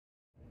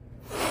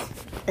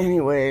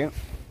Anyway,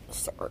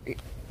 sorry.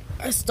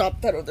 I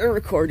stopped that other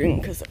recording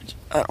because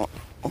I don't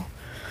know.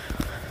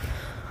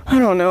 I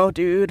don't know,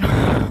 dude.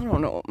 I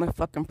don't know what my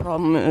fucking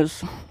problem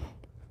is.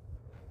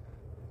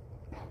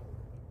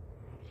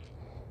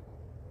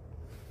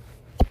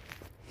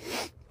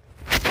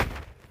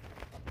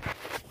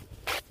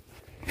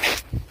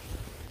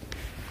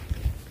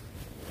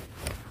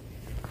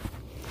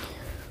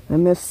 I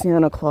miss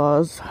Santa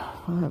Claus.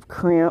 I have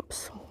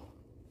cramps.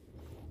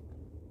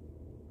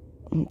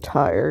 I'm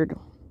tired.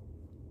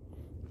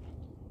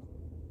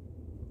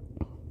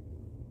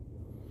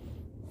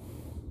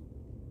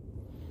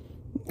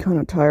 I'm kind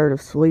of tired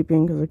of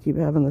sleeping because I keep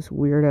having this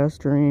weird ass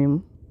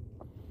dream.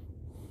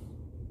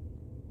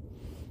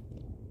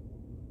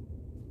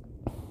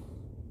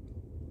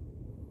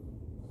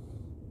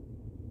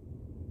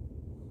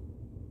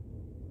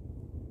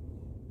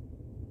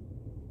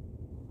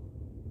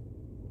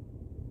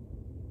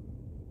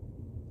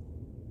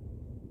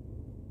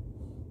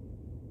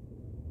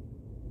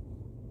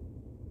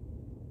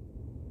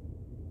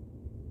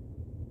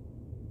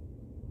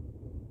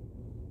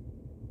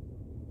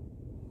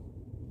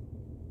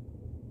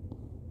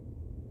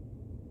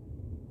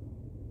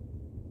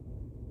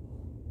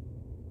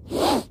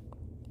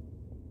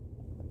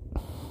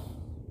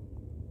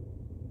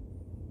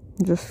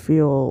 I just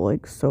feel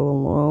like so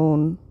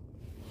alone.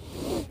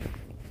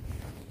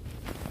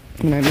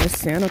 And I miss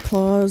Santa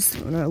Claus,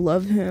 and I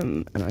love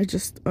him, and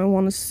I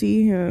want to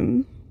see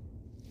him.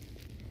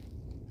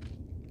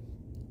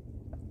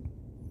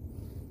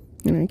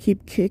 And I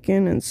keep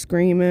kicking and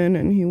screaming,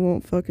 and he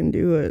won't fucking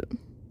do it.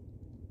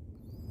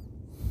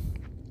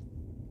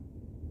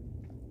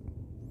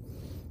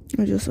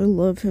 I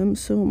love him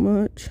so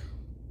much.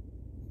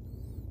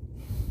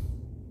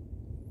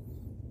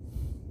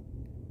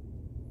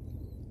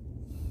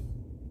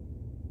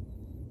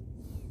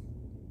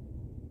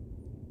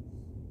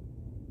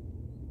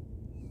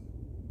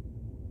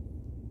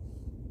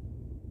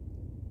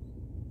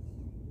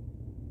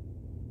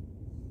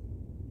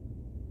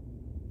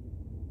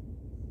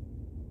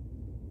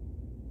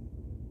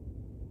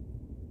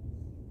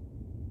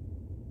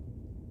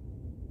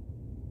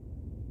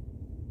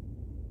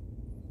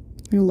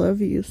 I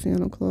love you,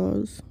 Santa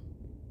Claus.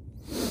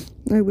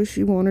 I wish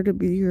you wanted to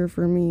be here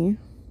for me.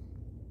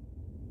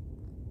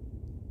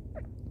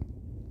 I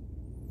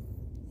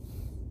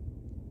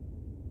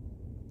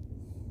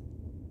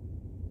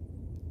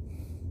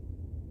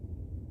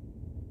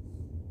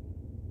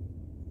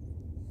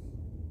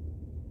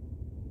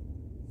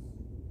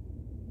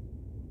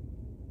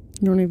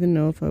don't even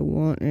know if I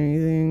want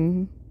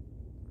anything.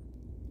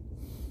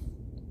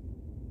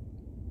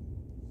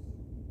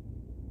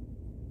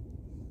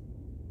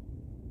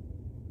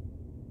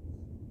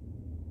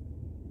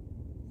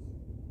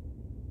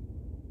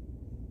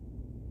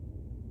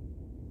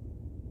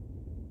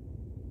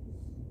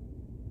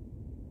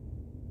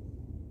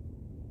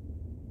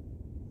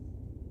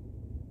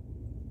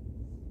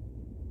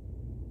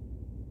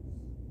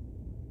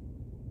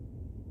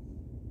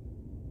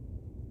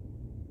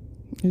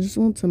 I just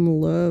want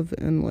some love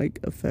and, like,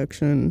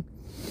 affection.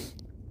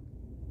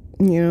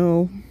 You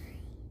know?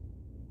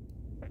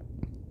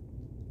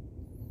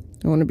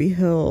 I want to be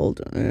held,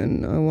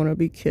 and I want to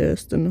be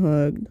kissed and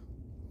hugged.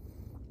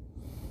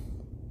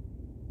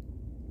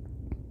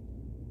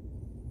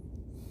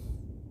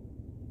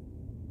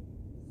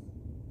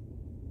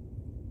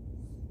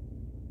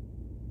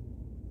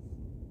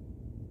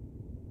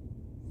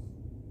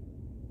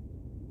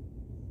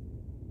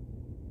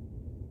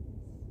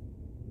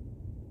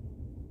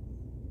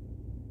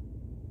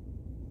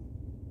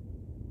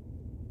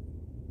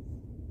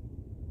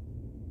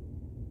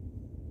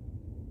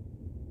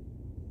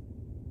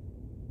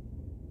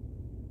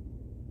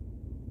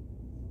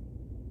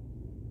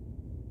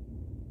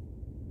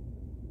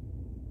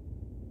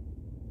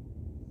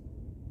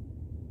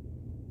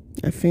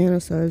 I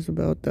fantasize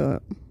about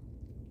that.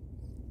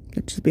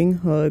 Just being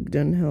hugged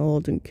and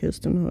held and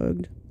kissed and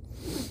hugged.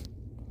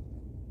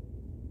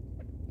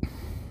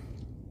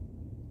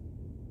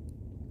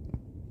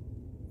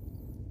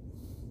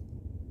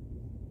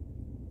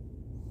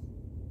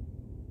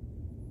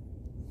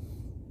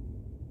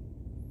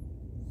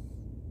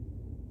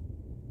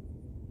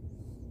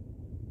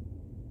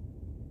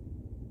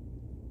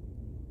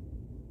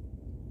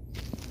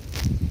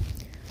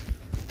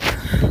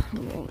 I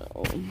don't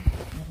know.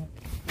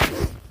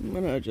 I'm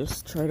gonna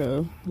just try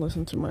to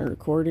listen to my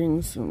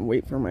recordings and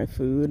wait for my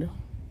food.